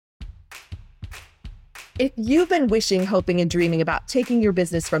If you've been wishing, hoping, and dreaming about taking your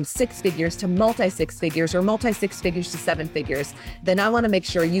business from 6 figures to multi-6 figures or multi-6 figures to 7 figures, then I want to make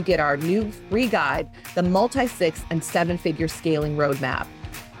sure you get our new free guide, the Multi-6 and 7-Figure Scaling Roadmap.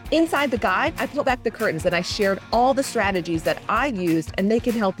 Inside the guide, I pulled back the curtains and I shared all the strategies that I used, and they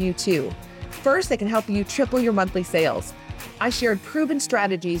can help you too. First, they can help you triple your monthly sales. I shared proven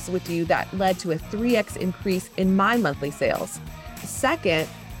strategies with you that led to a 3x increase in my monthly sales. Second,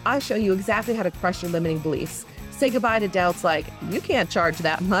 I show you exactly how to crush your limiting beliefs. Say goodbye to doubts like, you can't charge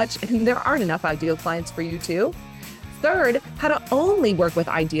that much, and there aren't enough ideal clients for you too. Third, how to only work with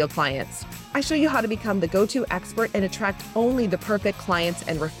ideal clients. I show you how to become the go-to expert and attract only the perfect clients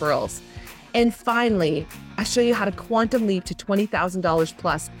and referrals. And finally, I show you how to quantum leap to $20,000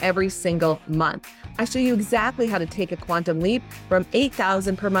 plus every single month. I show you exactly how to take a quantum leap from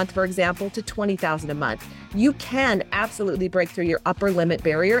 $8,000 per month, for example, to $20,000 a month. You can absolutely break through your upper limit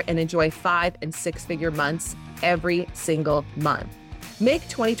barrier and enjoy 5- and 6-figure months every single month. Make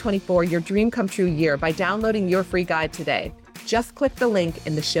 2024 your dream come true year by downloading your free guide today. Just click the link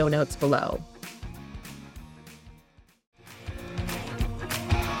in the show notes below.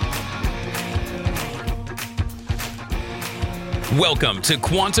 Welcome to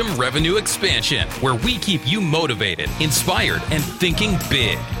Quantum Revenue Expansion, where we keep you motivated, inspired, and thinking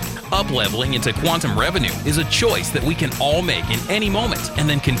big. Up-leveling into quantum revenue is a choice that we can all make in any moment, and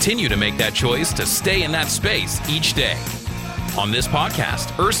then continue to make that choice to stay in that space each day. On this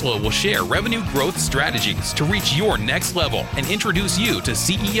podcast, Ursula will share revenue growth strategies to reach your next level and introduce you to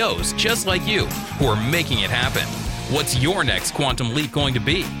CEOs just like you who are making it happen. What's your next quantum leap going to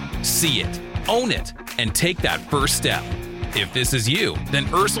be? See it, own it, and take that first step. If this is you, then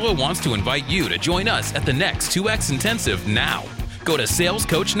Ursula wants to invite you to join us at the next 2X Intensive now. Go to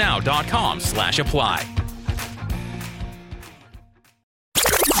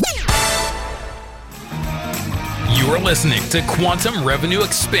salescoachnow.com/apply. You're listening to Quantum Revenue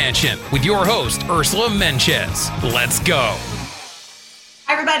Expansion with your host, Ursula Mentjes. Let's go.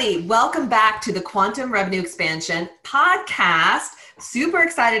 Hi, everybody. Welcome back to the Quantum Revenue Expansion podcast. Super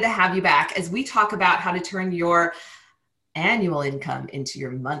excited to have you back as we talk about how to turn your annual income into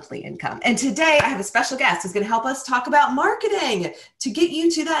your monthly income. And today I have a special guest who's going to help us talk about marketing to get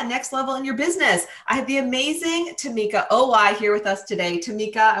you to that next level in your business. I have the amazing Tamika Oy here with us today.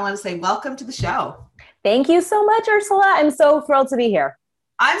 Tamika, I want to say welcome to the show. Thank you so much, Ursula. I'm so thrilled to be here.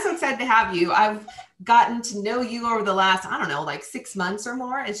 I'm so excited to have you. I've gotten to know you over the last, 6 months or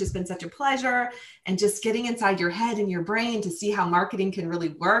more. It's just been such a pleasure, and just getting inside your head and your brain to see how marketing can really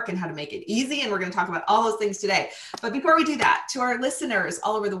work and how to make it easy. And we're going to talk about all those things today. But before we do that, to our listeners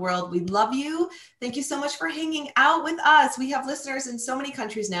all over the world, we love you. Thank you so much for hanging out with us. We have listeners in so many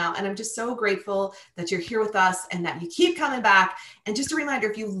countries now, and I'm just so grateful that you're here with us and that you keep coming back. And just a reminder,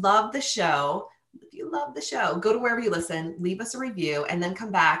 if you love the show, go to wherever you listen, leave us a review, and then come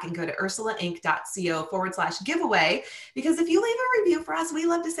back and go to ursulainc.co/giveaway. Because if you leave a review for us, we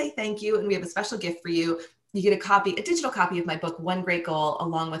love to say thank you. And we have a special gift for you. You get a digital copy of my book, One Great Goal,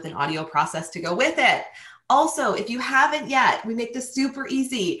 along with an audio process to go with it. Also, if you haven't yet, we make this super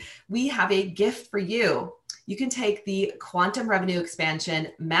easy. We have a gift for you. You can take the Quantum Revenue Expansion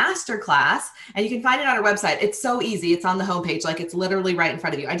Masterclass, and you can find it on our website. It's so easy. It's on the homepage. Like, it's literally right in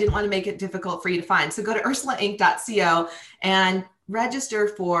front of you. I didn't want to make it difficult for you to find. So go to ursulainc.co and register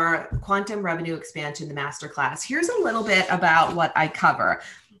for Quantum Revenue Expansion, the Masterclass. Here's a little bit about what I cover.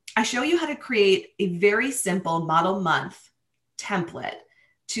 I show you how to create a very simple model month template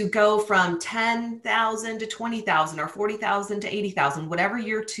to go from 10,000 to 20,000 or 40,000 to 80,000, whatever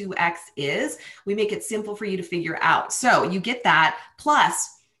your 2X is. We make it simple for you to figure out. So you get that. Plus,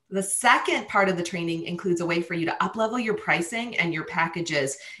 the second part of the training includes a way for you to up-level your pricing and your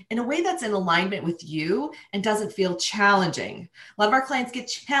packages in a way that's in alignment with you and doesn't feel challenging. A lot of our clients get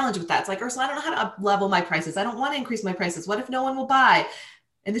challenged with that. It's like, Ursula, I don't know how to up-level my prices. I don't want to increase my prices. What if no one will buy?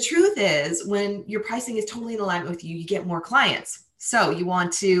 And the truth is, when your pricing is totally in alignment with you, you get more clients. So you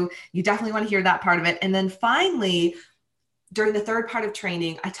definitely want to hear that part of it. And then finally, during the third part of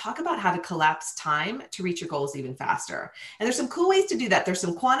training, I talk about how to collapse time to reach your goals even faster. And there's some cool ways to do that. There's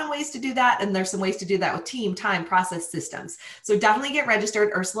some quantum ways to do that. And there's some ways to do that with team, time, process, systems. So definitely get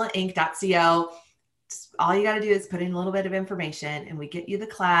registered, ursulainc.co. All you got to do is put in a little bit of information and we get you the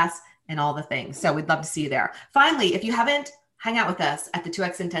class and all the things. So we'd love to see you there. Finally, if you haven't hang out with us at the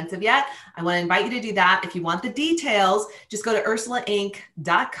 2X Intensive yet, I want to invite you to do that. If you want the details, just go to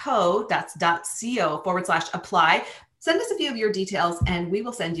ursulainc.co, that's .co/apply. Send us a few of your details and we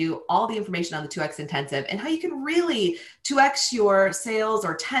will send you all the information on the 2X Intensive and how you can really 2X your sales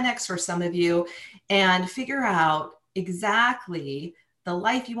or 10X for some of you and figure out exactly the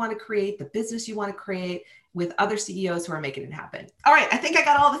life you want to create, the business you want to create with other CEOs who are making it happen. All right, I think I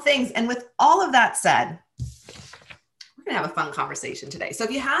got all the things. And with all of that said, we're going to have a fun conversation today. So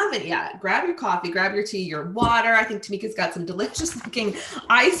if you haven't yet, grab your coffee, grab your tea, your water. I think Tamika's got some delicious looking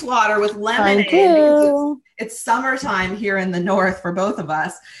ice water with lemonade because it's summertime here in the north for both of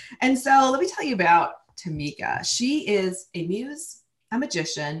us. And so let me tell you about Tamika. She is a muse, a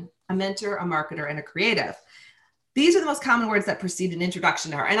magician, a mentor, a marketer, and a creative. These are the most common words that precede an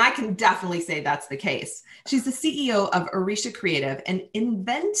introduction to her, and I can definitely say that's the case. She's the CEO of Orisha Creative, an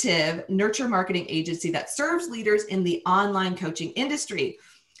inventive nurture marketing agency that serves leaders in the online coaching industry.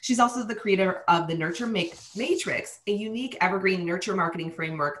 She's also the creator of the Nurture Matrix, a unique evergreen nurture marketing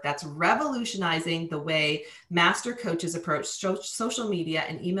framework that's revolutionizing the way master coaches approach social media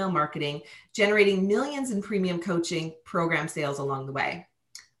and email marketing, generating millions in premium coaching program sales along the way,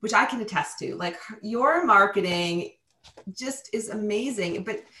 which I can attest to. Like, your marketing just is amazing.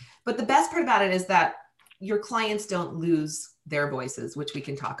 But the best part about it is that your clients don't lose their voices, which we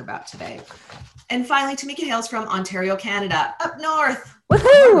can talk about today. And finally, Tamika hails from Ontario, Canada, up north.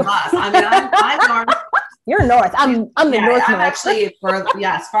 Woohoo! I mean, I'm north. You're north. I'm the north. I'm actually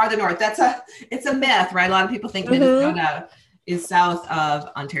farther north. It's a myth, right? A lot of people think Minnesota is south of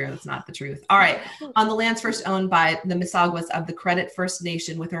Ontario. That's not the truth. All right. On the lands first owned by the Mississaugas of the Credit First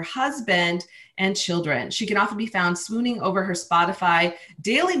Nation with her husband and children. She can often be found swooning over her Spotify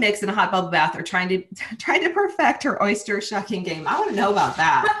daily mix in a hot bubble bath or trying to perfect her oyster shucking game. I want to know about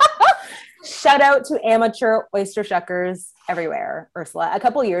that. Shout out to amateur oyster shuckers everywhere, Ursula. A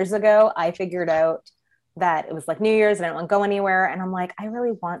couple years ago, I figured out that it was like New Year's and I didn't want to go anywhere. And I'm like, I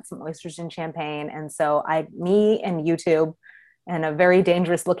really want some oysters and champagne. And so me and YouTube, in a very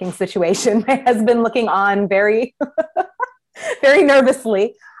dangerous looking situation, my husband looking on very, very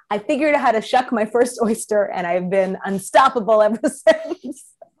nervously, I figured out how to shuck my first oyster, and I've been unstoppable ever since.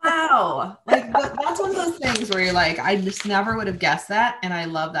 Wow. Like, that's one of those things where you're like, I just never would have guessed that. And I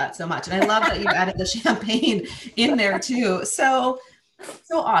love that so much. And I love that you added the champagne in there too. So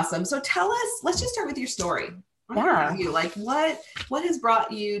awesome. So tell us, let's just start with your story. Yeah. You, like, what has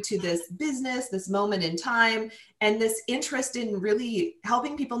brought you to this business, this moment in time, and this interest in really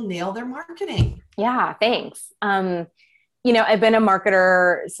helping people nail their marketing? Yeah, thanks. I've been a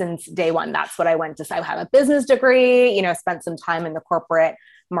marketer since day one. That's what I went to. I have a business degree, spent some time in the corporate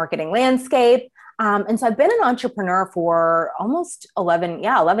marketing landscape. And so I've been an entrepreneur for almost 11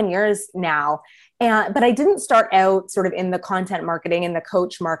 years now. But I didn't start out sort of in the content marketing and the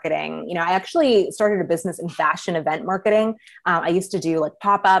coach marketing. I actually started a business in fashion event marketing. I used to do like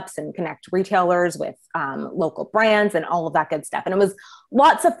pop-ups and connect retailers with local brands and all of that good stuff. And it was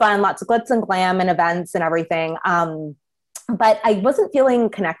lots of fun, lots of glitz and glam and events and everything. But I wasn't feeling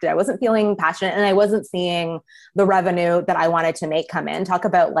connected. I wasn't feeling passionate, and I wasn't seeing the revenue that I wanted to make come in. Talk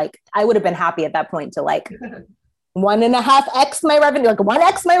about, like, I would have been happy at that point to like 1.5x my revenue, like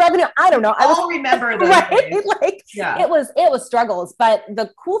 1x my revenue. I don't know. I remember those days. Like, yeah. It was struggles. But the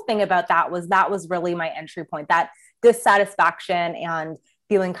cool thing about that was really my entry point, that dissatisfaction and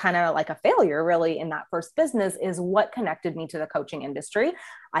feeling kind of like a failure really in that first business is what connected me to the coaching industry.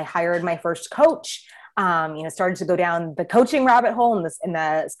 I hired my first coach. Started to go down the coaching rabbit hole in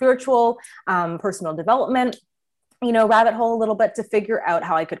the spiritual, personal development, rabbit hole a little bit to figure out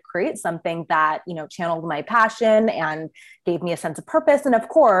how I could create something that, channeled my passion and gave me a sense of purpose. And of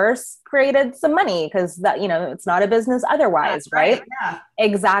course, created some money, because that, it's not a business otherwise, right? Yeah,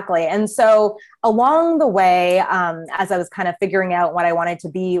 exactly. And so along the way, as I was kind of figuring out what I wanted to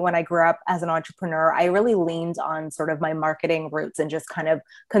be when I grew up as an entrepreneur, I really leaned on sort of my marketing roots and just kind of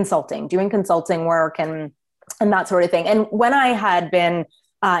doing consulting work and that sort of thing. And when I had been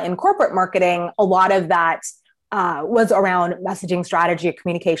in corporate marketing, a lot of that was around messaging strategy,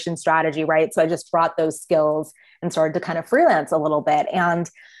 communication strategy, right? So I just brought those skills and started to kind of freelance a little bit. And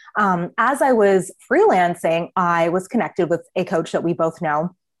as I was freelancing, I was connected with a coach that we both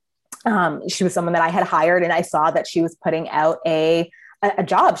know. She was someone that I had hired, and I saw that she was putting out a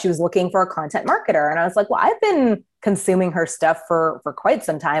job. She was looking for a content marketer. And I was like, well, I've been consuming her stuff for quite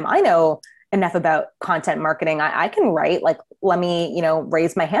some time. I know enough about content marketing. I can write, like, let me,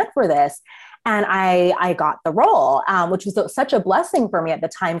 raise my hand for this. And I got the role, which was such a blessing for me at the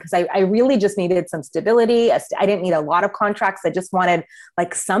time, because I really just needed some stability. I didn't need a lot of contracts. I just wanted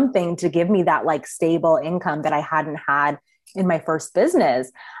like something to give me that like stable income that I hadn't had in my first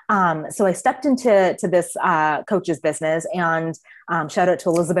business. So I stepped into this coach's business, and shout out to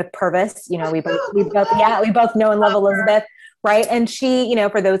Elizabeth Purvis. We both know and love Elizabeth. right? And she,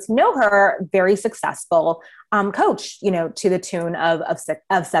 for those who know her, very successful coach, to the tune of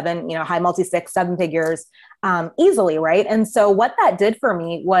seven, high multi six, seven figures easily, right? And so what that did for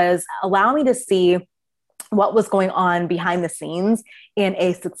me was allow me to see what was going on behind the scenes in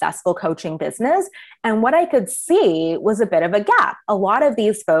a successful coaching business. And what I could see was a bit of a gap. A lot of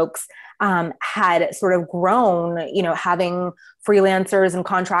these folks had sort of grown, having freelancers and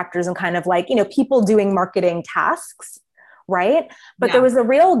contractors and kind of like, people doing marketing tasks, right? But there was a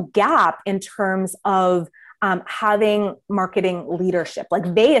real gap in terms of having marketing leadership.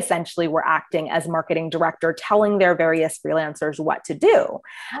 Like they essentially were acting as marketing director, telling their various freelancers what to do.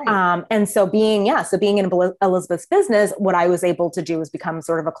 Right. And so being in Elizabeth's business, what I was able to do was become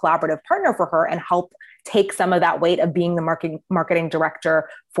sort of a collaborative partner for her and help take some of that weight of being the marketing director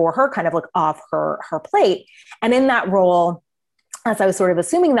for her, kind of like off her plate. And in that role, as I was sort of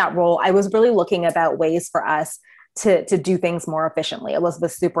assuming that role, I was really looking about ways for us to do things more efficiently.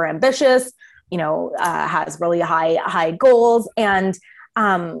 Elizabeth's super ambitious, has really high goals. And,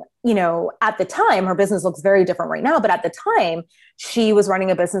 at the time, her business looks very different right now, but at the time she was running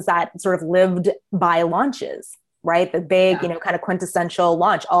a business that sort of lived by launches, right? The big, kind of quintessential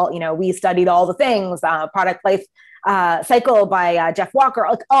launch. We studied all the things, product life cycle by Jeff Walker,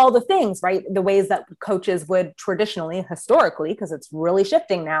 like all the things, right? The ways that coaches would traditionally, historically, because it's really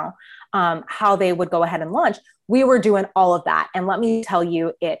shifting now, how they would go ahead and launch. We were doing all of that. And let me tell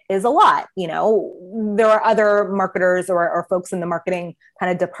you, it is a lot. There are other marketers or folks in the marketing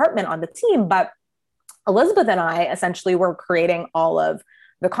kind of department on the team, but Elizabeth and I essentially were creating all of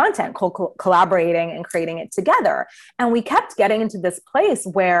the content, collaborating and creating it together. And we kept getting into this place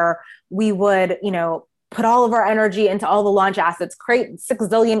where we would, put all of our energy into all the launch assets, create 6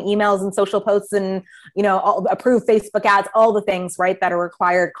 zillion emails and social posts and, approve Facebook ads, all the things, right, that are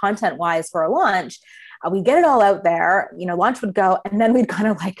required content-wise for a launch. We get it all out there, launch would go, and then we'd kind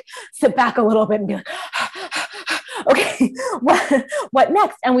of like sit back a little bit and be like, okay, what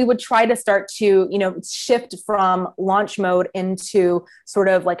next? And we would try to start to, shift from launch mode into sort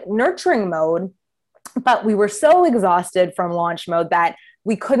of like nurturing mode. But we were so exhausted from launch mode that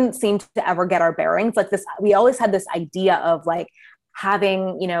we couldn't seem to ever get our bearings. Like this, we always had this idea of like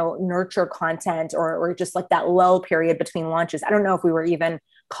having, nurture content or just like that lull period between launches. I don't know if we were even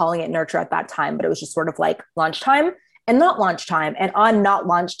calling it nurture at that time, but it was just sort of like launch time and not launch time. And on not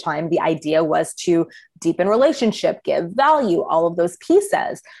launch time, the idea was to deepen relationship, give value, all of those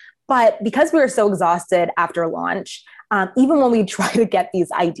pieces. But because we were so exhausted after launch, even when we try to get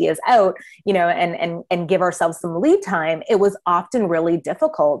these ideas out, and give ourselves some lead time, it was often really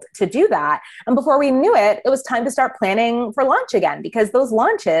difficult to do that. And before we knew it, it was time to start planning for launch again, because those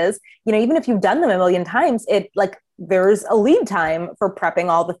launches, even if you've done them a million times, there's a lead time for prepping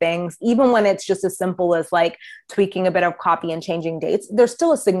all the things. Even when it's just as simple as like tweaking a bit of copy and changing dates, there's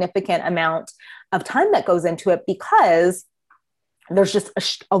still a significant amount of time that goes into it because there's just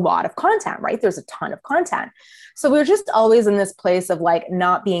a lot of content, right? There's a ton of content. So we were just always in this place of like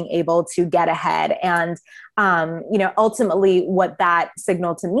not being able to get ahead. And, ultimately what that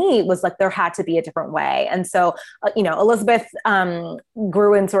signaled to me was like, there had to be a different way. And so, Elizabeth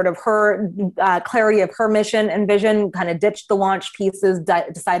grew in sort of her clarity of her mission and vision, kind of ditched the launch pieces,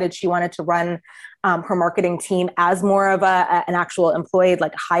 decided she wanted to run her marketing team as more of an actual employed,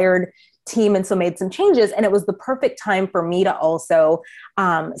 like hired team, and so made some changes. And it was the perfect time for me to also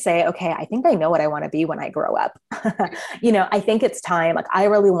say, okay, I think I know what I want to be when I grow up. I think it's time. Like I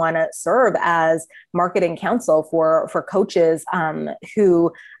really want to serve as marketing counsel for coaches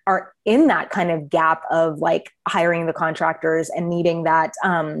who are in that kind of gap of like hiring the contractors and needing that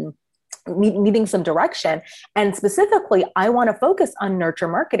needing some direction. And specifically, I want to focus on nurture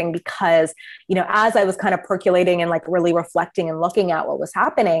marketing because, as I was kind of percolating and like really reflecting and looking at what was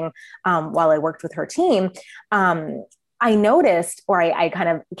happening while I worked with her team, I noticed, or I kind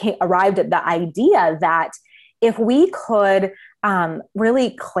of arrived at the idea that if we could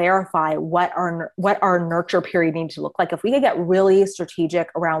really clarify what our nurture period needed to look like, if we could get really strategic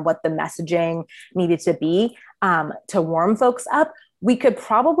around what the messaging needed to be to warm folks up, we could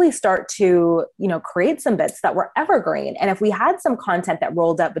probably start to, create some bits that were evergreen. And if we had some content that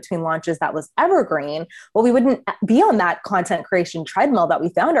rolled up between launches that was evergreen, well, we wouldn't be on that content creation treadmill that we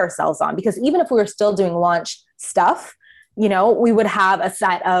found ourselves on. Because even if we were still doing launch stuff, we would have a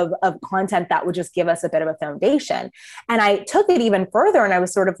set of content that would just give us a bit of a foundation. And I took it even further and I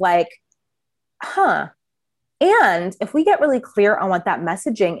was sort of like, and if we get really clear on what that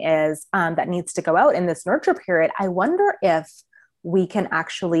messaging is that needs to go out in this nurture period, I wonder if we can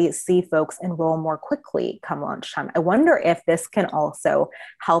actually see folks enroll more quickly come launch time. I wonder if this can also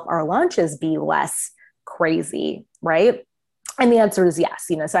help our launches be less crazy, right? And the answer is yes.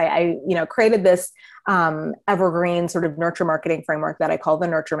 So I created this evergreen sort of nurture marketing framework that I call the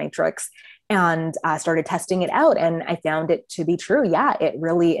Nurture Matrix, and started testing it out. And I found it to be true. Yeah, it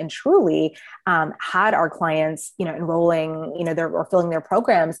really and truly had our clients, enrolling, or filling their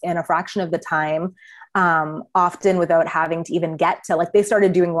programs in a fraction of the time, often without having to even get to, like, they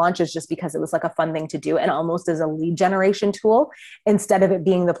started doing launches just because it was like a fun thing to do and almost as a lead generation tool, instead of it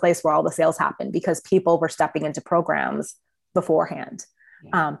being the place where all the sales happened, because people were stepping into programs beforehand.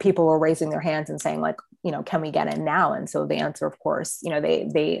 People were raising their hands and saying, like, can we get in now? And so the answer, of course,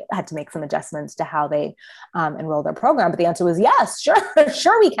 they had to make some adjustments to how they enroll their program, but the answer was yes, sure,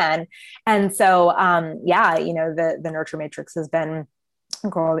 sure we can. And so, the Nurture Matrix has been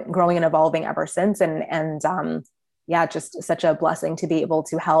growing and evolving ever since. And just such a blessing to be able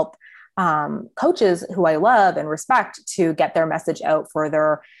to help coaches who I love and respect to get their message out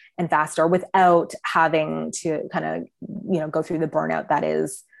further and faster without having to kind of, go through the burnout that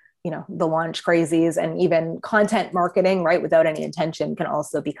is, the launch crazies, and even content marketing, right, without any intention, can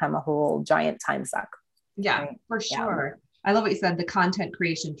also become a whole giant time suck. Yeah, right? For sure. Yeah. I love what you said, the content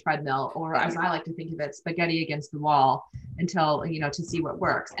creation treadmill, or as I like to think of it, spaghetti against the wall until, to see what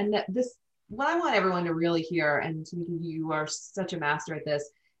works. And what I want everyone to really hear, and you are such a master at this,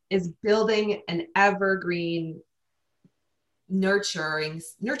 is building an evergreen nurture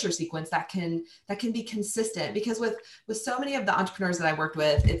sequence that can be consistent. Because with so many of the entrepreneurs that I worked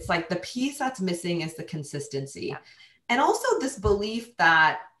with, it's like the piece that's missing is the consistency. And also this belief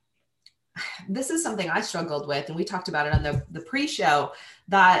that, this is something I struggled with, and we talked about it on the pre-show,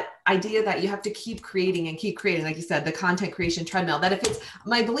 that idea that you have to keep creating, like you said, the content creation treadmill, that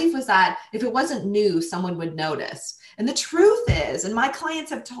my belief was that if it wasn't new, someone would notice. And the truth is, and my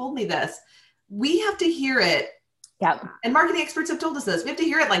clients have told me this, we have to hear it. Yeah. And marketing experts have told us this. We have to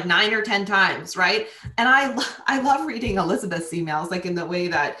hear it like 9 or 10 times, right? And I love reading Elizabeth's emails, like in the way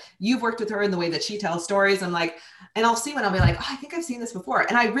that you've worked with her, in the way that she tells stories. And I'll see when I'll be like, oh, I think I've seen this before.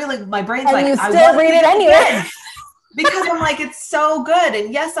 And my brain's and like, you still read it anyway. Because I'm like, it's so good.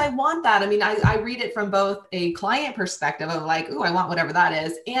 And yes, I want that. I mean, I read it from both a client perspective of like, ooh, I want whatever that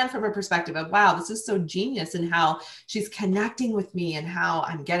is. And from a perspective of, wow, this is so genius in how she's connecting with me and how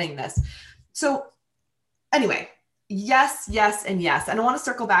I'm getting this. So anyway, yes, and yes. And I want to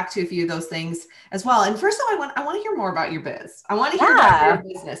circle back to a few of those things as well. And first of all, I want to hear more about your biz. I want to hear about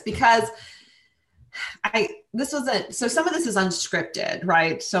your business, because so some of this is unscripted,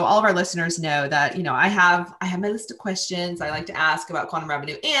 right? So all of our listeners know that, I have my list of questions I like to ask about quantum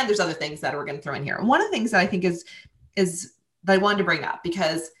revenue, and there's other things that we're going to throw in here. And one of the things that I think is that I wanted to bring up,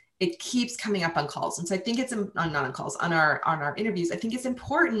 because it keeps coming up on calls. And so I think it's not on calls, on our interviews. I think it's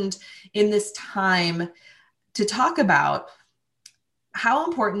important in this time to talk about how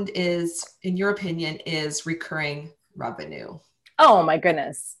important in your opinion, is recurring revenue. Oh my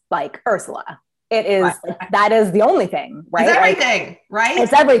goodness. Like, Ursula, it is, that is the only thing, right? It's everything, right?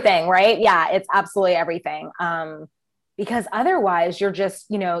 It's everything, right? Yeah, it's absolutely everything. Because otherwise you're just,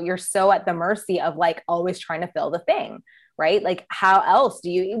 you're so at the mercy of like always trying to fill the thing, right? Like, how else do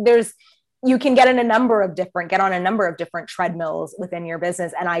you can get on a number of different treadmills within your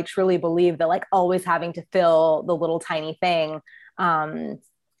business. And I truly believe that, like, always having to fill the little tiny thing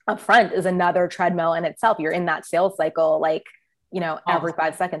up front is another treadmill in itself. You're in that sales cycle, like, every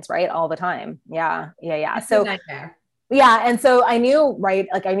 5 seconds, right? All the time. Yeah. So yeah. And so I knew, right?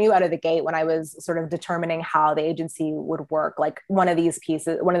 Like, I knew out of the gate when I was sort of determining how the agency would work, like one of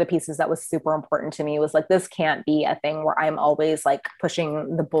the pieces that was super important to me was like, this can't be a thing where I'm always like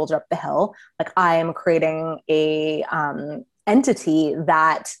pushing the boulder up the hill. Like, I am creating a entity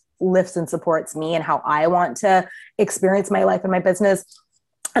that lifts and supports me and how I want to experience my life and my business.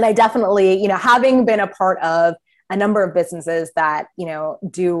 And I definitely, having been a part of a number of businesses that,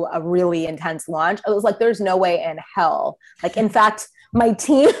 do a really intense launch, I was like, there's no way in hell. Like, in fact, my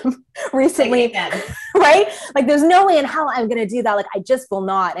team recently, right? Like, there's no way in hell I'm going to do that. Like, I just will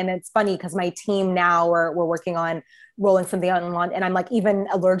not. And it's funny because my team now, we're working on rolling something out in launch. And I'm like, even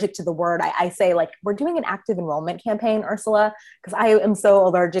allergic to the word. I say, like, we're doing an active enrollment campaign, Ursula, because I am so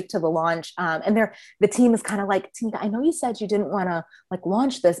allergic to the launch. And the team is kind of like, Tamika, I know you said you didn't want to like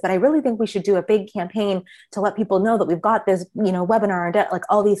launch this, but I really think we should do a big campaign to let people know that we've got this, webinar and like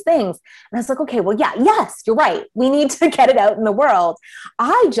all these things. And I was like, okay, well, yes, you're right. We need to get it out in the world.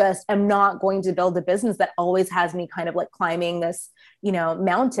 I just am not going to build a business that always has me kind of like climbing this,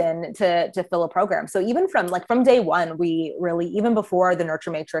 mountain to fill a program. So even from day one, we really, even before the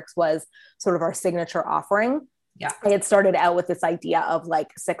Nurture Matrix was sort of our signature offering, I had started out with this idea of like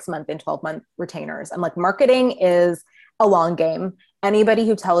 6-month and 12-month retainers. I'm like, marketing is a long game. Anybody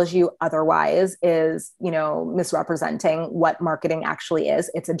who tells you otherwise is, misrepresenting what marketing actually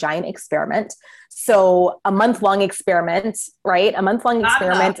is. It's a giant experiment. So a month-long experiment, right? A month-long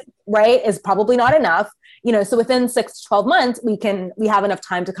experiment, right, is probably not enough. So within 6 to 12 months, we have enough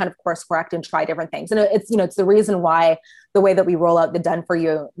time to kind of course correct and try different things. And it's the reason why the way that we roll out the Done For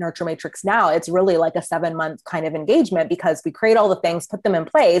You Nurture Matrix now, it's really like a 7-month kind of engagement, because we create all the things, put them in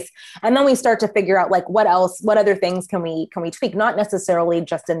place, and then we start to figure out like what other things can we tweak, not necessarily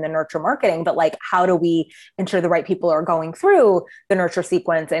just in the nurture marketing, but like how do we ensure the right people are going through the nurture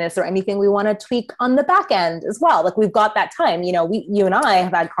sequence? And is there anything we want to tweak on the back end as well? Like we've got that time, you and I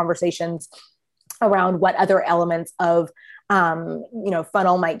have had conversations around what other elements of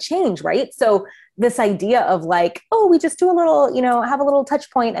funnel might change, right? So this idea of like, oh, we just do a little, have a little touch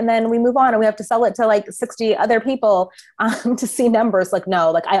point and then we move on and we have to sell it to like 60 other people to see numbers. Like,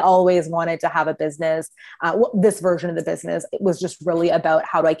 no, like I always wanted to have a business. This version of the business, it was just really about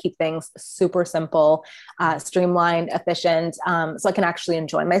how do I keep things super simple, streamlined, efficient, so I can actually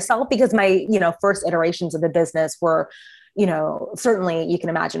enjoy myself, because my, first iterations of the business were, certainly you can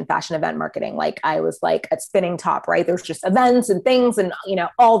imagine fashion event marketing. Like I was like a spinning top, right? There's just events and things and,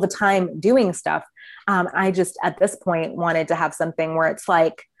 all the time doing stuff. I just, at this point, wanted to have something where it's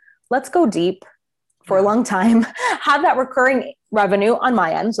like, let's go deep for a long time, have that recurring revenue on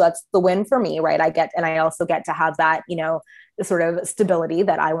my end. So that's the win for me, right? I also get to have that, the sort of stability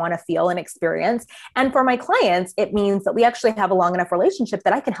that I want to feel and experience. And for my clients, it means that we actually have a long enough relationship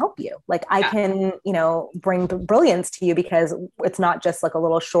that I can help you. Like I can, bring brilliance to you, because it's not just like a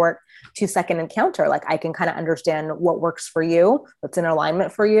little short 2-second encounter. Like I can kind of understand what works for you, what's in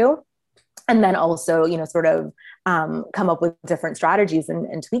alignment for you. And then also, come up with different strategies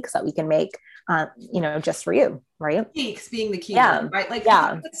and tweaks that we can make, just for you, right? Tweaks being the key, yeah. Word, right? Like,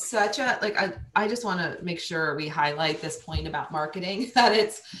 it's such a, like, I just want to make sure we highlight this point about marketing, that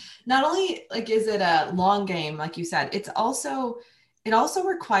it's not only like, is it a long game? Like you said, it also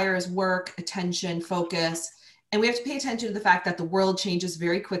requires work, attention, focus. And we have to pay attention to the fact that the world changes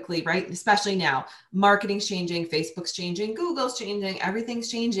very quickly, right? Especially now, marketing's changing, Facebook's changing, Google's changing,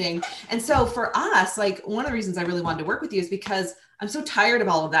 everything's changing. And so for us, like one of the reasons I really wanted to work with you is because I'm so tired of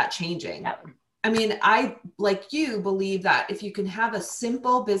all of that changing. Yep. I mean, I, like you, believe that if you can have a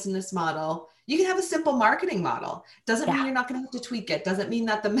simple business model, you can have a simple marketing model. Doesn't mean you're not going to have to tweak it. Doesn't mean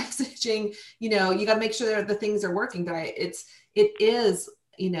that the messaging, you got to make sure that the things are working, but it is,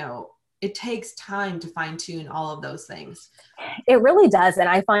 it takes time to fine tune all of those things. It really does. And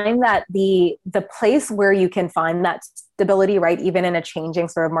I find that the place where you can find that stability, right, even in a changing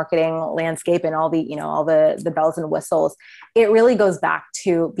sort of marketing landscape and all the bells and whistles, it really goes back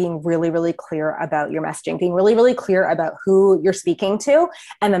to being really, really clear about your messaging, being really, really clear about who you're speaking to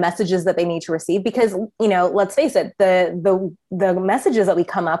and the messages that they need to receive. Because, let's face it, the messages that we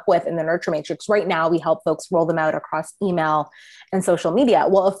come up with in the Nurture Matrix right now, we help folks roll them out across email and social media.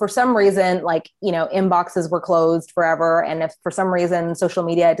 Well, if for some reason, inboxes were closed forever, and if for some reason social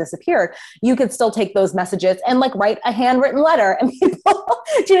media disappeared, you could still take those messages and write a handwritten letter, and people,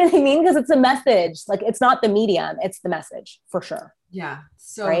 do you know what I mean? Because it's a message. Like it's not the medium, it's the message for sure. Yeah.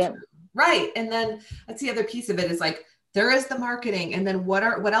 So right. Right. And then that's the other piece of it is there is the marketing. And then what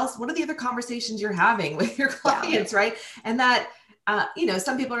are the other conversations you're having with your clients? Right. And that,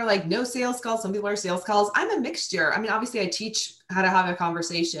 some people are like, no sales calls. Some people are sales calls. I'm a mixture. I mean, obviously I teach how to have a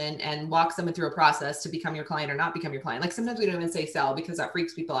conversation and walk someone through a process to become your client or not become your client. Like sometimes we don't even say sell because that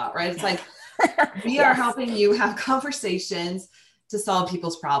freaks people out, right? It's like, we are helping you have conversations to solve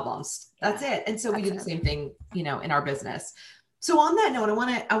people's problems. That's it. And so we do the same thing, in our business. So on that note,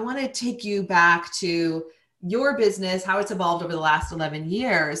 I want to take you back to your business, how it's evolved over the last 11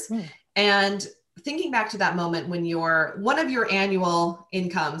 years. And thinking back to that moment when one of your annual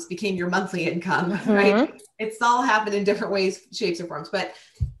incomes became your monthly income, right? It's all happened in different ways, shapes, and forms. But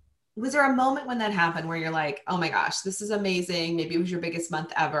was there a moment when that happened where you're like, oh my gosh, this is amazing. Maybe it was your biggest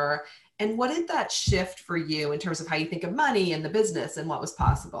month ever. And what did that shift for you in terms of how you think of money and the business and what was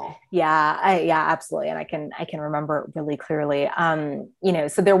possible? Yeah, absolutely. And I can remember it really clearly.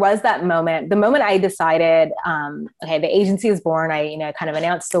 So there was that moment, the moment I decided, okay, the agency is born. I, kind of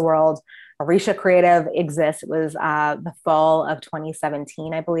announced to the world, Arisha Creative exists. It was the fall of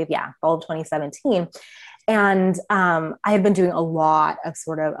 2017, I believe. Yeah, fall of 2017. And I had been doing a lot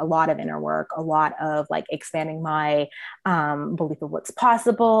of inner work, a lot of expanding my belief of what's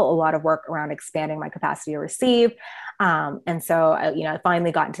possible, a lot of work around expanding my capacity to receive. And so, I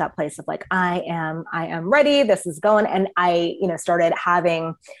finally got into that place of I am ready. This is going. And I, started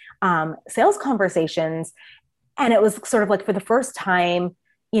having sales conversations. And it was sort of for the first time,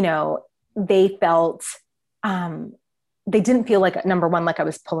 they felt they didn't feel like, number one, like I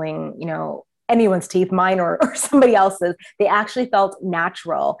was pulling, anyone's teeth, mine or somebody else's. They actually felt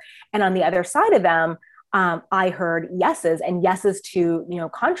natural. And on the other side of them, I heard yeses to,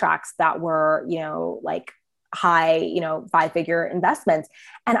 contracts that were, like high, 5-figure investments.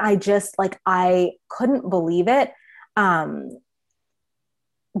 And I just I couldn't believe it.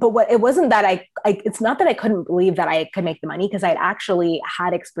 But it wasn't that it's not that I couldn't believe that I could make the money, because I'd actually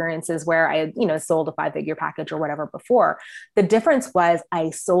had experiences where I had, sold a 5-figure package or whatever before. The difference was I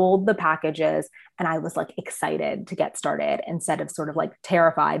sold the packages and I was excited to get started instead of sort of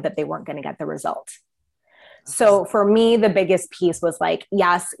terrified that they weren't going to get the result. So for me, the biggest piece was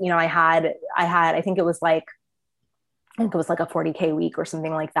yes, I think it was like a 40K week or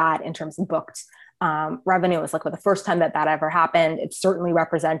something like that in terms of booked revenue. It was the first time that ever happened. It certainly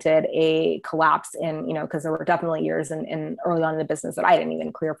represented a collapse in, because there were definitely years in early on in the business that I didn't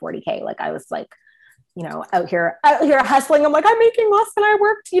even clear 40K. I was out here hustling. I'm I'm making less than I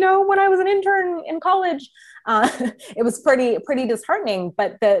worked, when I was an intern in college. It was pretty disheartening.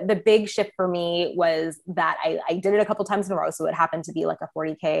 But the big shift for me was that I did it a couple times in a row. So it happened to be a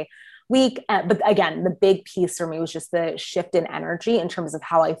 40K week. But again, the big piece for me was just the shift in energy in terms of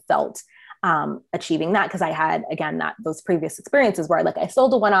how I felt achieving that. Cause I had, again, those previous experiences where I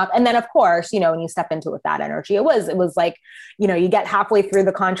sold a one-off. And then of course, when you step into it with that energy, it was you get halfway through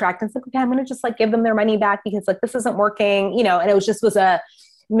the contract and it's okay, I'm going to just give them their money back because this isn't working, and it was a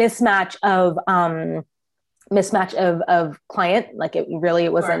mismatch of client.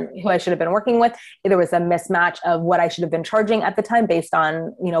 It wasn't who I should have been working with. There was a mismatch of what I should have been charging at the time based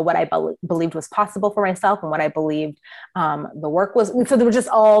on, what I believed was possible for myself and what I believed the work was. So there were just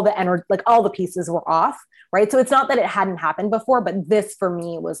all the energy, all the pieces were off. Right. So it's not that it hadn't happened before, but this for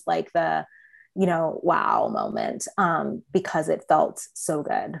me was the, wow moment, because it felt so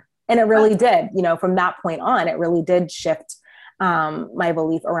good. And it really did, from that point on, it really did shift my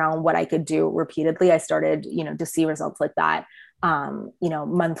belief around what I could do repeatedly. I started, to see results like that,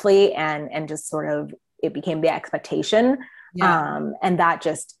 monthly and just sort of, it became the expectation. Yeah. And that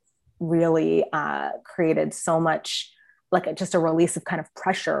just really created so much, just a release of kind of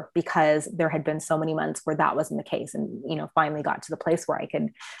pressure, because there had been so many months where that wasn't the case. And, finally got to the place where I could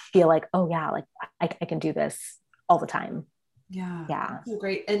feel oh yeah, I can do this all the time. Yeah. Yeah. So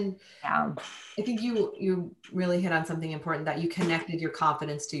great. And yeah. I think you really hit on something important, that you connected your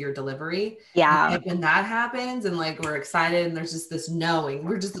confidence to your delivery. Yeah. When that happens and we're excited and there's just this knowing,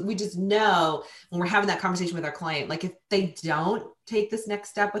 we just know when we're having that conversation with our client, if they don't take this next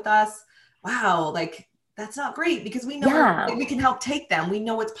step with us, wow, that's not great, because we know we can help take them. We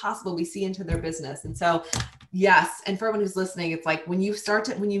know what's possible. We see into their business. And so yes. And for everyone who's listening, it's when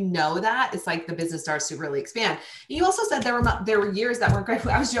you know that, it's the business starts to really expand. And you also said there were years that weren't great.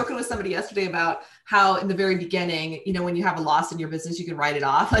 I was joking with somebody yesterday about how in the very beginning, when you have a loss in your business, you can write it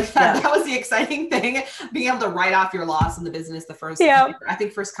off. That was the exciting thing, being able to write off your loss in the business the first, I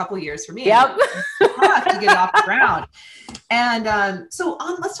think first couple of years for me. Yep. To get it off the ground. And so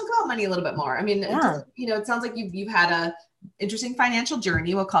let's talk about money a little bit more. I mean, it sounds like you've had a interesting financial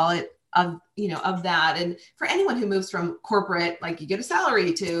journey, we'll call it, of that. And for anyone who moves from corporate, you get a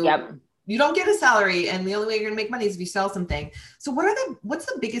salary to, you don't get a salary. And the only way you're going to make money is if you sell something. So what's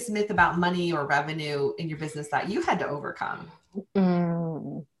the biggest myth about money or revenue in your business that you had to overcome?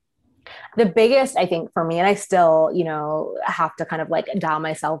 The biggest, I think for me, and I still, have to kind of dial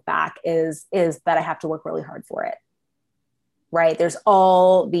myself back is that I have to work really hard for it. Right. There's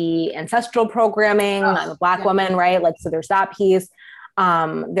all the ancestral programming. I'm a Black woman, right? So there's that piece.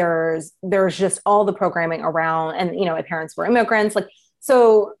 There's just all the programming around, and, my parents were immigrants.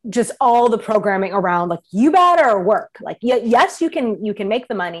 So just all the programming around, you better work, yes, you can make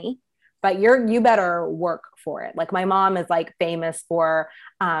the money, but you better work for it. My mom is famous for,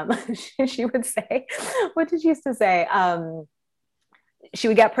 she would say, what did she used to say? She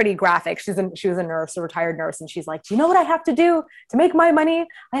would get pretty graphic. She was a nurse, a retired nurse. And she's like, do you know what I have to do to make my money?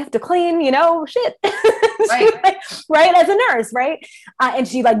 I have to clean, shit. Right. Right. As a nurse. Right. And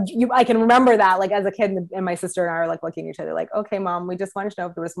she I can remember that as a kid, and my sister and I are looking at each other okay, mom, we just wanted to know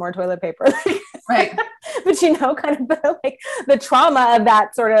if there was more toilet paper. Right. But kind of the trauma of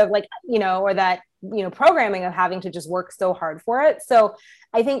that sort of or that, programming of having to just work so hard for it. So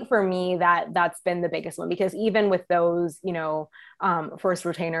I think for me that's been the biggest one, because even with those, first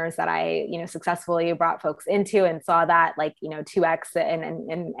retainers that I, successfully brought folks into and saw that 2X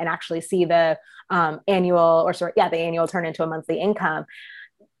and actually see the the annual turn into a monthly income,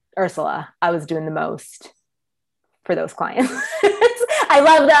 Ursula, I was doing the most for those clients.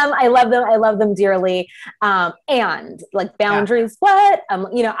 I love them dearly. And boundaries,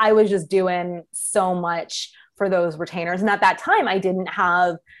 I was just doing so much for those retainers. And at that time, I didn't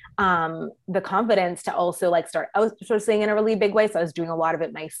have the confidence to also like start outsourcing in a really big way. So I was doing a lot of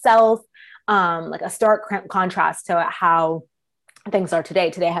it myself, like a stark contrast to how things are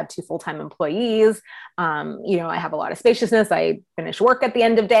today. Today, I have 2 full-time employees. I have a lot of spaciousness. I finish work at the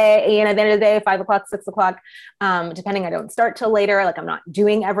end of day, at the end of the day, 5 o'clock, 6 o'clock, depending. I don't start till later. Like I'm not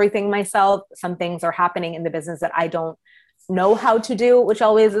doing everything myself. Some things are happening in the business that I don't know how to do, which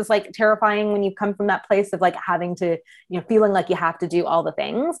always is like terrifying when you come from that place of like having to, feeling like you have to do all the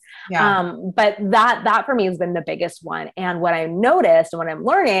things. Yeah. But that for me has been the biggest one. And what I noticed and what I'm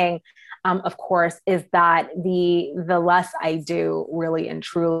learning, of course, is that the less I do really and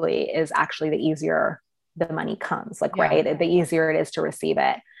truly is actually the easier the money comes, like, right. The easier it is to receive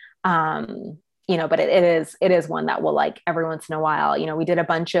it. But it is one that will, like, every once in a while, we did a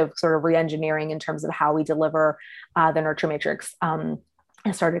bunch of sort of re-engineering in terms of how we deliver the Nurture Matrix,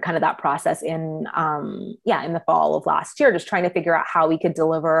 and started kind of that process in the fall of last year, just trying to figure out how we could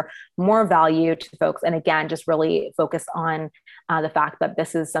deliver more value to folks. And again, just really focus on the fact that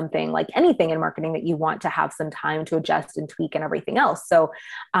this is something like anything in marketing that you want to have some time to adjust and tweak and everything else. So,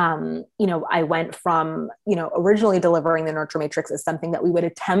 I went from, originally delivering the Nurture Matrix as something that we would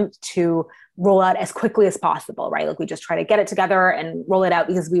attempt to roll out as quickly as possible, right? Like we just try to get it together and roll it out,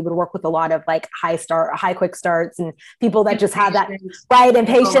 because we would work with a lot of like high quick starts and people that just have that, right,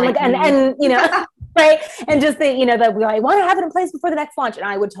 impatient, like, and right, and just that I want to have it in place before the next launch, and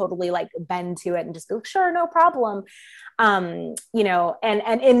I would totally like bend to it and just go, sure, no problem, and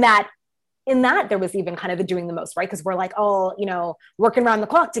in that there was even kind of the doing the most, right? Because we're like, working around the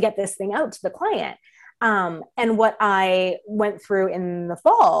clock to get this thing out to the client. And what I went through in the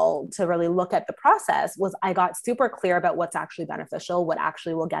fall to really look at the process was I got super clear about what's actually beneficial, what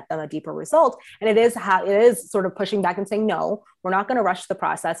actually will get them a deeper result. And it is sort of pushing back and saying, no, we're not going to rush the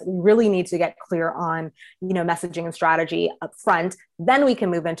process. We really need to get clear on, messaging and strategy up front. Then we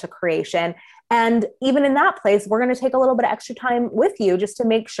can move into creation. And even in that place, we're going to take a little bit of extra time with you just to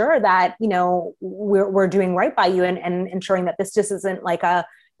make sure that, we're doing right by you and ensuring that this just isn't like a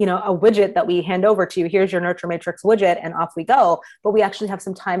widget that we hand over to you. Here's your Nurture Matrix widget and off we go. But we actually have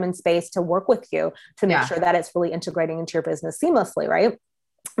some time and space to work with you to make sure that it's really integrating into your business seamlessly, right?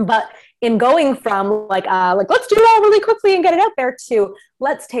 But in going from like let's do it all really quickly and get it out there to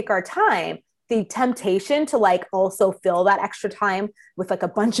let's take our time, the temptation to like also fill that extra time with like a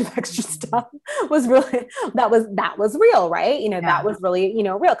bunch of extra stuff was really, that was real, right? That was really,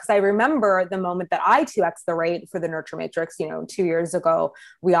 real. Cause I remember the moment that I 2x the rate for the Nurture Matrix, 2 years ago,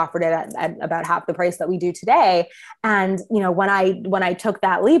 we offered it at about half the price that we do today. And, when I took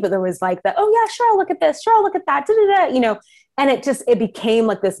that leap, there was like the, oh yeah, sure, I'll look at this. Sure, I'll look at that. And it became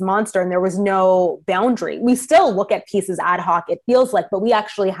like this monster, and there was no boundary. We still look at pieces ad hoc, it feels like, but we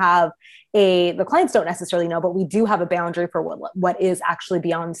actually have the clients don't necessarily know, but we do have a boundary for what is actually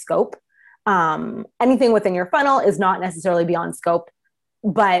beyond scope. Anything within your funnel is not necessarily beyond scope,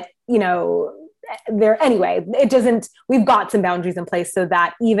 but we've got some boundaries in place so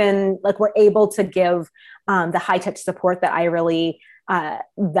that even like we're able to give the high touch support that I really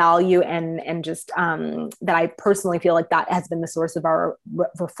value and just that I personally feel like that has been the source of our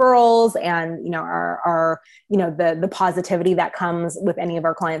referrals and our the positivity that comes with any of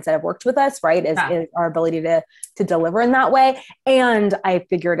our clients that have worked with us, right, is our ability to deliver in that way. And I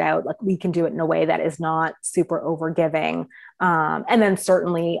figured out like we can do it in a way that is not super overgiving. And then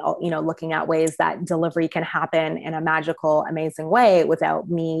certainly, looking at ways that delivery can happen in a magical, amazing way without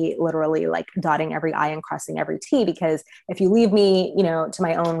me literally like dotting every I and crossing every T, because if you leave me, to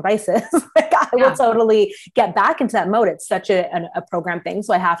my own vices, like I will totally get back into that mode. It's such a program thing.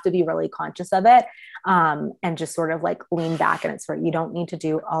 So I have to be really conscious of it, and just sort of like lean back, and it's where you don't need to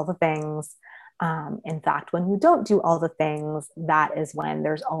do all the things. In fact, when you don't do all the things, that is when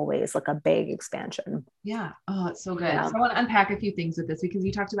there's always like a big expansion. Yeah. Oh, it's so good. Yeah. So I want to unpack a few things with this, because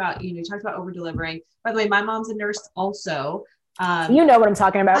you talked about over delivering. By the way, my mom's a nurse also. You know what I'm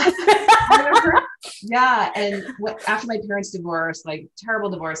talking about. Yeah. And after my parents' divorce, like terrible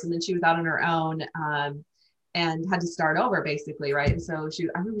divorce, and then she was out on her own, and had to start over basically. Right. And so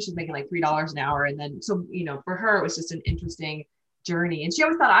I remember she was making like $3 an hour. And then, so, for her, it was just an interesting journey. And she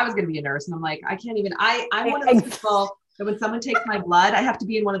always thought I was going to be a nurse. And I'm like, I can't even, I'm one of those people that when someone takes my blood, I have to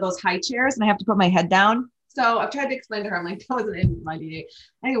be in one of those high chairs and I have to put my head down. So I've tried to explain to her, I'm like, that wasn't in my DNA.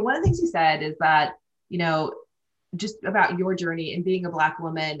 Anyway, one of the things you said is that, just about your journey and being a Black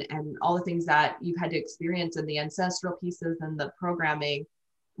woman and all the things that you've had to experience and the ancestral pieces and the programming.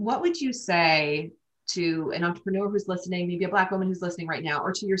 What would you say to an entrepreneur who's listening, maybe a Black woman who's listening right now,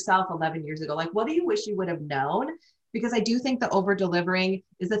 or to yourself 11 years ago? Like, what do you wish you would have known? Because I do think the over delivering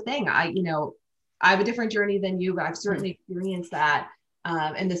is a thing. I have a different journey than you, but I've certainly experienced that,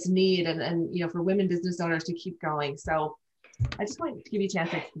 and this need and, you know, for women business owners to keep going. So I just want to give you a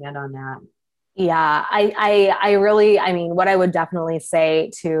chance to expand on that. Yeah, I really, I mean, what I would definitely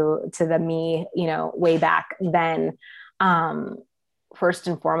say to the me, you know, way back then, first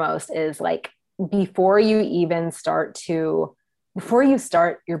and foremost is like, before you start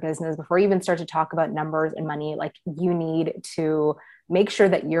your business, before you even start to talk about numbers and money, like you need to make sure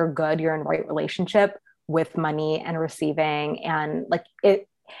that you're in the right relationship with money and receiving. And like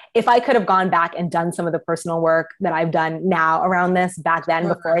if I could have gone back and done some of the personal work that I've done now around this back then,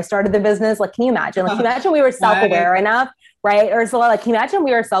 before I started the business, like, can you imagine? Like, can you imagine we were self-aware enough, right? Or so like, can you imagine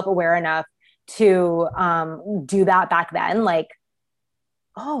we were self-aware enough to do that back then? Like,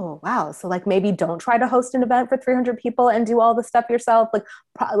 oh, wow. So like, maybe don't try to host an event for 300 people and do all the stuff yourself,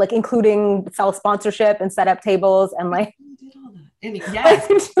 like including sell sponsorship and set up tables and like,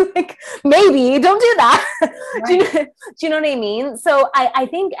 yes. Like, maybe don't do that. Right. do you know what I mean? So I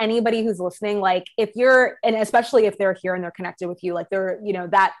think anybody who's listening, like if you're, and especially if they're here and they're connected with you, like they're, you know,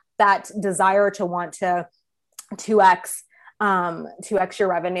 that desire to want to 2x your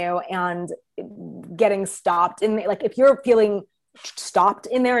revenue and getting stopped in, like, if you're feeling stopped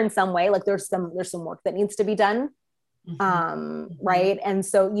in there in some way, like there's some work that needs to be done. Right. And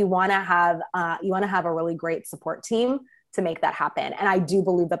so you want to have a really great support team to make that happen. And I do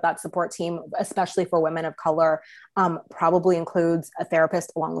believe that support team, especially for women of color, probably includes a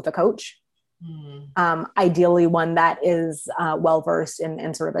therapist along with a coach. Ideally one that is well-versed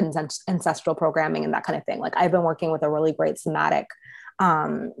in sort of ancestral programming and that kind of thing. Like I've been working with a really great somatic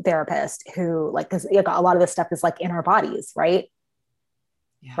therapist who, like, cause a lot of this stuff is like in our bodies, right?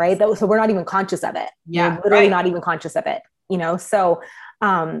 Yes. Right. So we're not even conscious of it. Yeah. We're literally not even conscious of it, you know? So,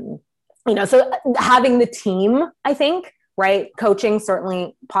 you know, so having the team, I think, right. Coaching,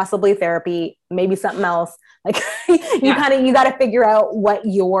 certainly, possibly therapy, maybe something else. Like you got to figure out what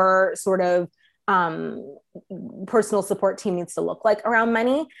your sort of personal support team needs to look like around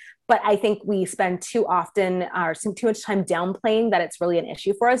money. But I think we spend too much time downplaying that it's really an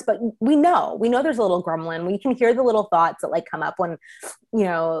issue for us. But we know there's a little gremlin. We can hear the little thoughts that like come up when, you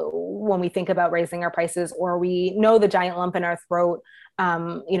know, when we think about raising our prices, or we know the giant lump in our throat,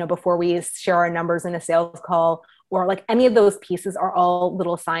 you know, before we share our numbers in a sales call, or like any of those pieces are all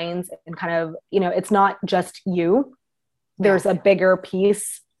little signs and kind of, you know, it's not just you. There's a bigger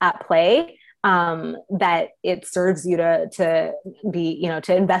piece at play. That it serves you to be, you know,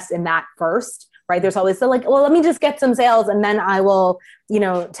 to invest in that first, right? There's always the like, well, let me just get some sales and then I will, you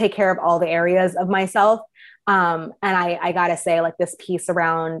know, take care of all the areas of myself. And I gotta say, like this piece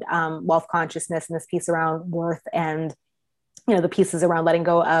around wealth consciousness and this piece around worth and, you know, the pieces around letting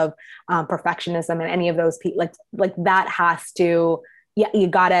go of perfectionism and any of those like that has to, you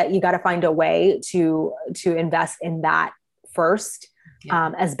gotta find a way to invest in that first.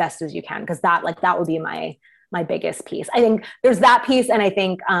 As best as you can. Cause that would be my biggest piece. I think there's that piece. And I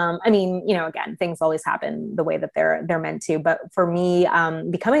think, I mean, you know, again, things always happen the way that they're meant to, but for me,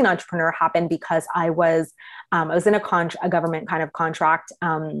 becoming an entrepreneur happened because I was in a government kind of contract,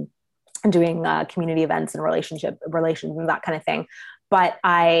 doing community events and relations and that kind of thing. But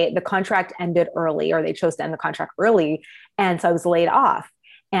the contract ended early, or they chose to end the contract early. And so I was laid off.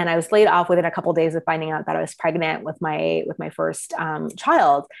 And I was laid off within a couple of days of finding out that I was pregnant with my first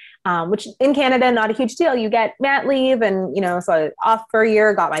child, which in Canada, not a huge deal. You get mat leave, and you know, so I was off for a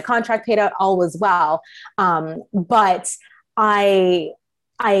year, got my contract paid out, all was well. But I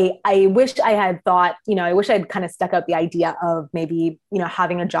wish I had thought, you know, I wish I'd kind of stuck out the idea of maybe, you know,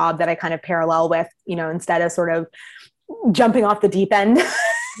 having a job that I kind of parallel with, you know, instead of sort of jumping off the deep end.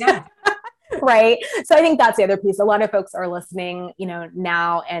 Yeah. Right. So I think that's the other piece. A lot of folks are listening, you know,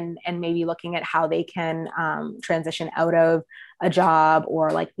 now and maybe looking at how they can transition out of a job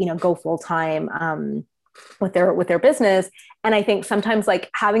or like, you know, go full time with their business. And I think sometimes like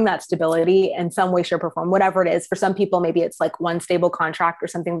having that stability in some way, shape or form, whatever it is, for some people, maybe it's like one stable contract or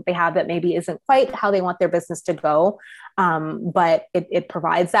something that they have that maybe isn't quite how they want their business to go. But it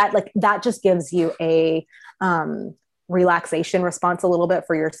provides that, like, that just gives you a, relaxation response a little bit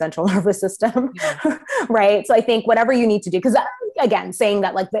for your central nervous system. Yeah. Right. So I think whatever you need to do, because again, saying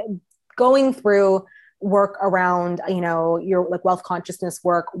that like going through work around, you know, your like wealth consciousness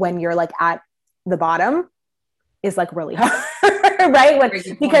work when you're like at the bottom is like really hard, right?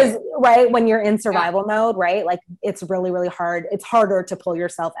 Because when you're in survival mode, right? Like it's really, really hard. It's harder to pull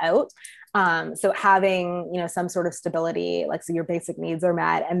yourself out. So having, you know, some sort of stability, like, so your basic needs are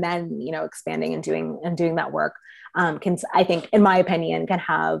met, and then, you know, expanding and doing that work, can, I think, in my opinion, can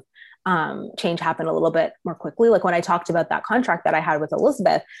have change happen a little bit more quickly. Like when I talked about that contract that I had with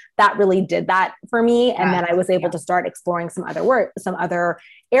Elizabeth, that really did that for me. And then I was able to start exploring some other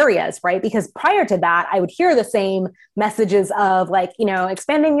areas, right? Because prior to that, I would hear the same messages of like,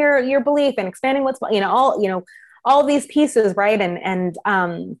 expanding your belief and expanding what's, all these pieces, right? And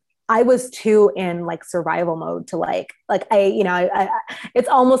I was too in like survival mode to it's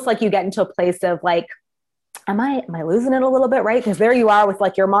almost like you get into a place of like, am I losing it a little bit? Right. Because there you are with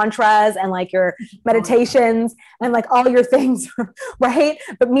like your mantras and like your meditations and like all your things. Right.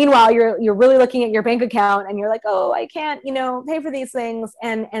 But meanwhile, you're really looking at your bank account and you're like, oh, I can't, pay for these things.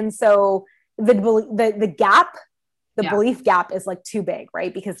 And so the gap, belief gap is like too big,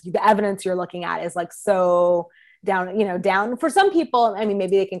 right? Because the evidence you're looking at is like so down for some people. I mean,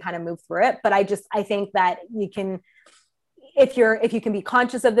 maybe they can kind of move through it, but I think that you can, if you can be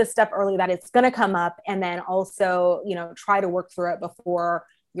conscious of this stuff early, that it's going to come up, and then also, try to work through it before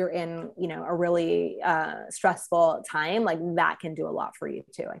you're in, a really stressful time, like that can do a lot for you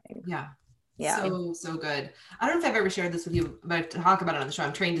too, I think. Yeah. So good. I don't know if I've ever shared this with you, but I talk about it on the show.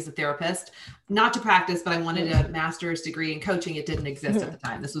 I'm trained as a therapist, not to practice, but I wanted a master's degree in coaching. It didn't exist at the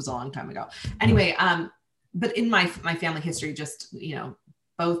time. This was a long time ago. Anyway, but in my family history, just,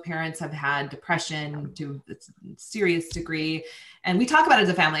 both parents have had depression to a serious degree. And we talk about it as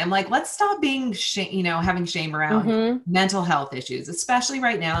a family. I'm like, let's stop being, having shame around mental health issues, especially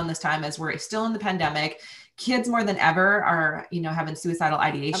right now in this time, as we're still in the pandemic. Kids more than ever are, having suicidal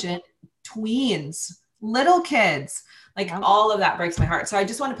ideation, tweens, little kids, like all of that breaks my heart. So I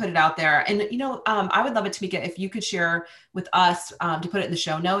just want to put it out there. And, I would love it, Tamika, if you could share with us to put it in the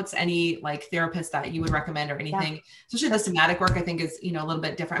show notes, any like therapist that you would recommend or anything, especially the somatic work, I think is, a little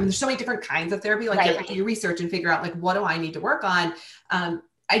bit different. I mean, there's so many different kinds of therapy, like you have to do your research and figure out like, what do I need to work on? I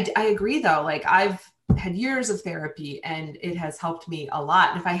agree though. Like I've had years of therapy and it has helped me a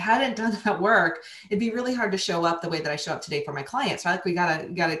lot. And if I hadn't done that work, it'd be really hard to show up the way that I show up today for my clients. Right? Like we gotta,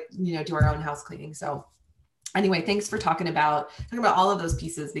 do our own house cleaning. So anyway, thanks for talking about all of those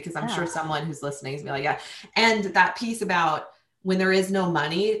pieces, because I'm sure someone who's listening is gonna be like, and that piece about when there is no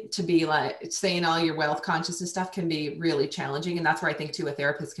money, to be like saying all your wealth consciousness stuff can be really challenging. And that's where I think too, a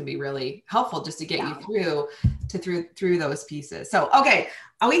therapist can be really helpful, just to get you through those pieces. So, okay.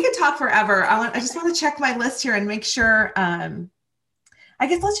 We could talk forever. I just want to check my list here and make sure, I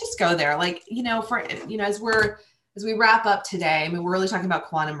guess let's just go there. Like, as we wrap up today, I mean, we're really talking about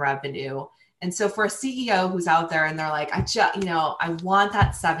quantum revenue. And so for a CEO who's out there and they're like, I want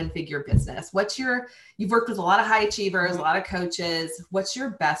that 7-figure business. You've worked with a lot of high achievers, a lot of coaches. What's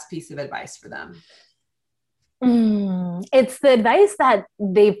your best piece of advice for them? It's the advice that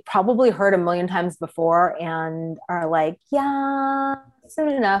they've probably heard a million times before and are like, yeah, soon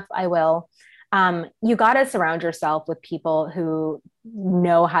enough, I will. You got to surround yourself with people who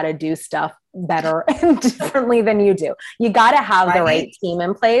know how to do stuff better and differently than you do. You got to have the right team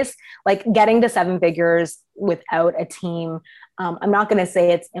in place. Like getting to 7 figures without a team, I'm not going to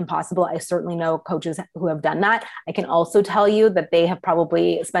say it's impossible. I certainly know coaches who have done that. I can also tell you that they have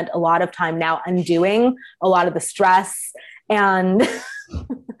probably spent a lot of time now undoing a lot of the stress and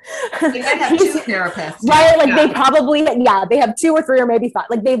they might have 2 therapists, right? Like they probably, they have 2 or 3 or maybe 5.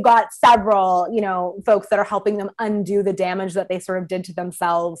 Like they've got several, folks that are helping them undo the damage that they sort of did to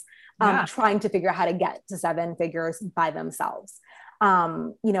themselves, trying to figure out how to get to 7 figures by themselves.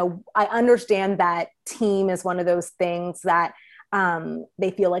 I understand that team is one of those things that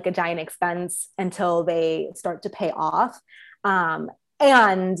they feel like a giant expense until they start to pay off.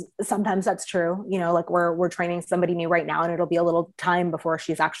 And sometimes that's true, like we're training somebody new right now and it'll be a little time before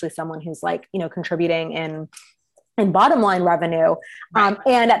she's actually someone who's like, contributing in bottom line revenue.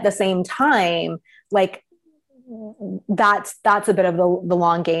 And at the same time, like that's a bit of the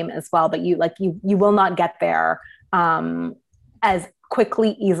long game as well, but you will not get there, as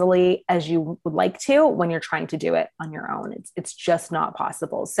quickly, easily as you would like to when you're trying to do it on your own. It's just not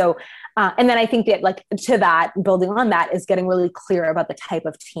possible. So, and then I think that like to that, building on that is getting really clear about the type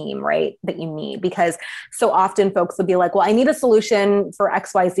of team, right, that you need, because so often folks will be like, well, I need a solution for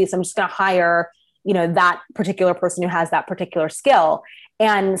XYZ. So I'm just going to hire, that particular person who has that particular skill.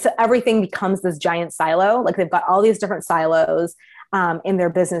 And so everything becomes this giant silo. Like they've got all these different silos in their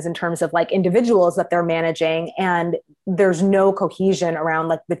business in terms of like individuals that they're managing. And there's no cohesion around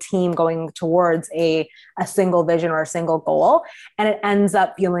like the team going towards a single vision or a single goal. And it ends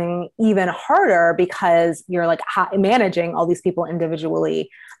up feeling even harder because you're like managing all these people individually.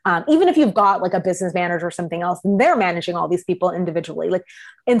 Even if you've got like a business manager or something else, and they're managing all these people individually, like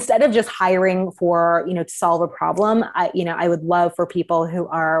instead of just hiring for, to solve a problem, I would love for people who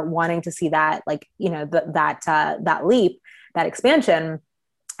are wanting to see that, like, that leap, that expansion,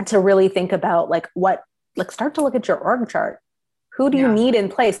 to really think about start to look at your org chart. Who do you need in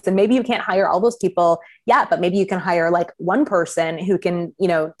place? And maybe you can't hire all those people yet, but maybe you can hire like one person who can,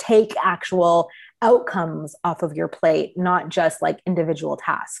 take actual outcomes off of your plate, not just like individual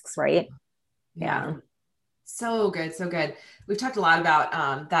tasks, right? Yeah. So good. So good. We've talked a lot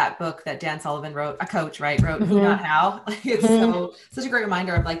about that book that Dan Sullivan wrote, a coach, right? Wrote Who Not How. It's such a great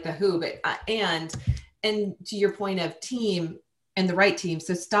reminder of like the who, but and to your point of team, and the right team.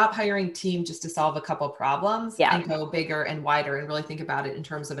 So stop hiring team just to solve a couple problems and go bigger and wider and really think about it in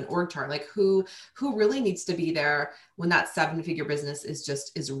terms of an org chart. Like who really needs to be there when that 7-figure business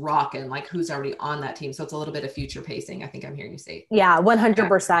is rocking, like who's already on that team. So it's a little bit of future pacing. I think I'm hearing you say. Yeah,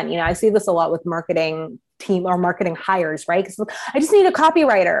 100%. I see this a lot with marketing team or marketing hires, right? Because I just need a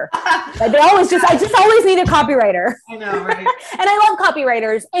copywriter. I just always need a copywriter. I know, right? And I love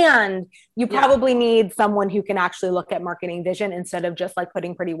copywriters. And you probably need someone who can actually look at marketing vision instead of just like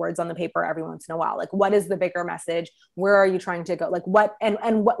putting pretty words on the paper every once in a while. Like, what is the bigger message? Where are you trying to go? Like what,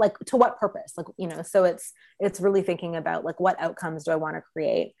 and what, like to what purpose? Like, so it's really thinking about like, what outcomes do I want to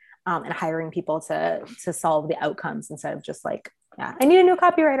create? And hiring people to solve the outcomes instead of just like, I need a new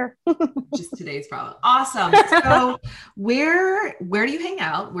copywriter. Just today's problem. Awesome. So where do you hang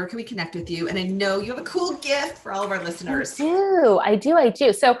out? Where can we connect with you? And I know you have a cool gift for all of our listeners. I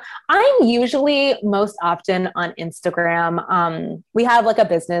do. So I'm usually most often on Instagram. We have like a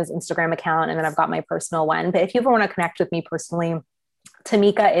business Instagram account, and then I've got my personal one. But if you ever want to connect with me personally,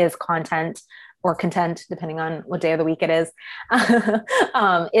 Tamika is content, depending on what day of the week it is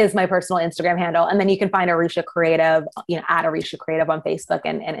my personal Instagram handle. And then you can find Arisha Creative, at Arisha Creative on Facebook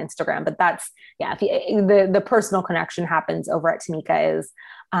and Instagram. But that's, the personal connection happens over at Tamika's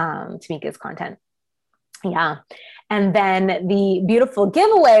content. Yeah. And then the beautiful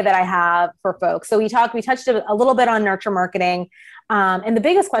giveaway that I have for folks. So we touched a little bit on nurture marketing. And the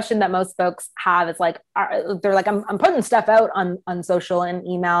biggest question that most folks have is like, they're like, I'm putting stuff out on social and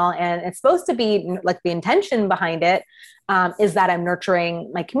email, and it's supposed to be like the intention behind it is that I'm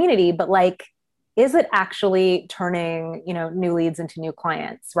nurturing my community, but like, is it actually turning, new leads into new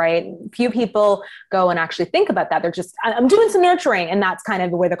clients, right? Few people go and actually think about that. They're just, I'm doing some nurturing, and that's kind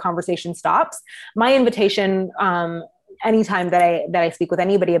of the way the conversation stops. My invitation, anytime that I speak with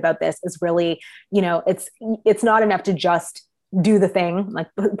anybody about this is really, it's not enough to just do the thing, like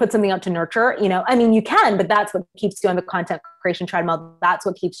put something out to nurture, you can, but that's what keeps you on the content creation treadmill. That's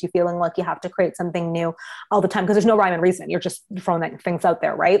what keeps you feeling like you have to create something new all the time, because there's no rhyme and reason. You're just throwing things out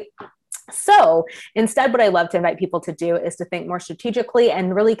there, right? So instead, what I love to invite people to do is to think more strategically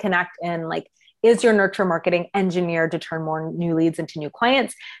and really connect in like, is your nurture marketing engineered to turn more new leads into new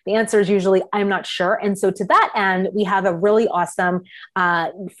clients? The answer is usually, I'm not sure. And so to that end, we have a really awesome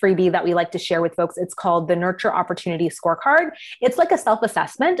freebie that we like to share with folks. It's called the Nurture Opportunity Scorecard. It's like a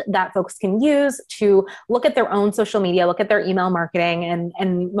self-assessment that folks can use to look at their own social media, look at their email marketing,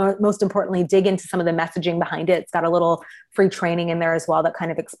 and most importantly, dig into some of the messaging behind it. It's got a little free training in there as well that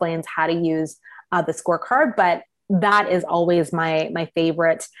kind of explains how to use the scorecard. But that is always my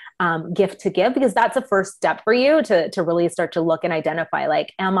favorite gift to give, because that's a first step for you to really start to look and identify,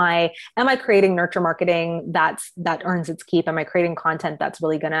 like, am I creating nurture marketing that earns its keep? Am I creating content that's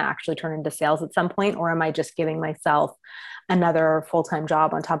really going to actually turn into sales at some point? Or am I just giving myself another full-time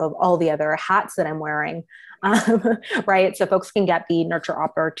job on top of all the other hats that I'm wearing? Right. So folks can get the Nurture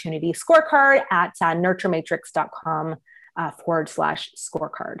Opportunity Scorecard at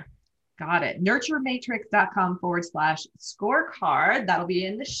nurturematrix.com/scorecard. Got it. nurturematrix.com/scorecard. That'll be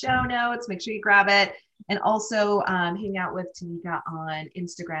in the show notes. Make sure you grab it. And also hang out with Tamika on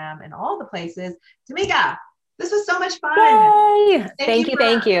Instagram and all the places. Tamika, this was so much fun. Yay! Thank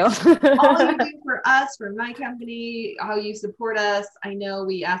you. All you do for us, for my company, how you support us. I know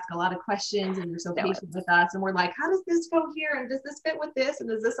we ask a lot of questions and you're so patient with us. And we're like, how does this go here? And does this fit with this? And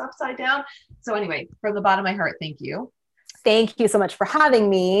is this upside down? So anyway, from the bottom of my heart, thank you. Thank you so much for having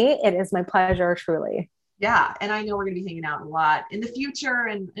me. It is my pleasure, truly. Yeah. And I know we're going to be hanging out a lot in the future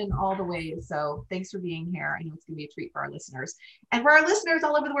and in all the ways. So thanks for being here. I know it's going to be a treat for our listeners and for our listeners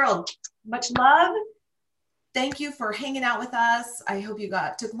all over the world. Much love. Thank you for hanging out with us. I hope you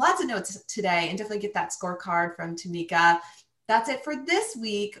took lots of notes today, and definitely get that scorecard from Tamika. That's it for this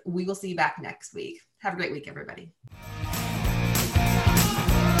week. We will see you back next week. Have a great week, everybody.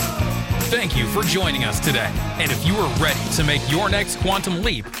 Thank you for joining us today. And if you are ready to make your next quantum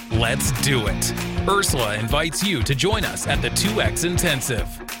leap, let's do it. Ursula invites you to join us at the 2X Intensive.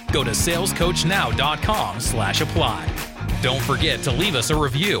 Go to salescoachnow.com/apply. Don't forget to leave us a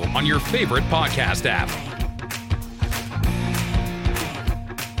review on your favorite podcast app.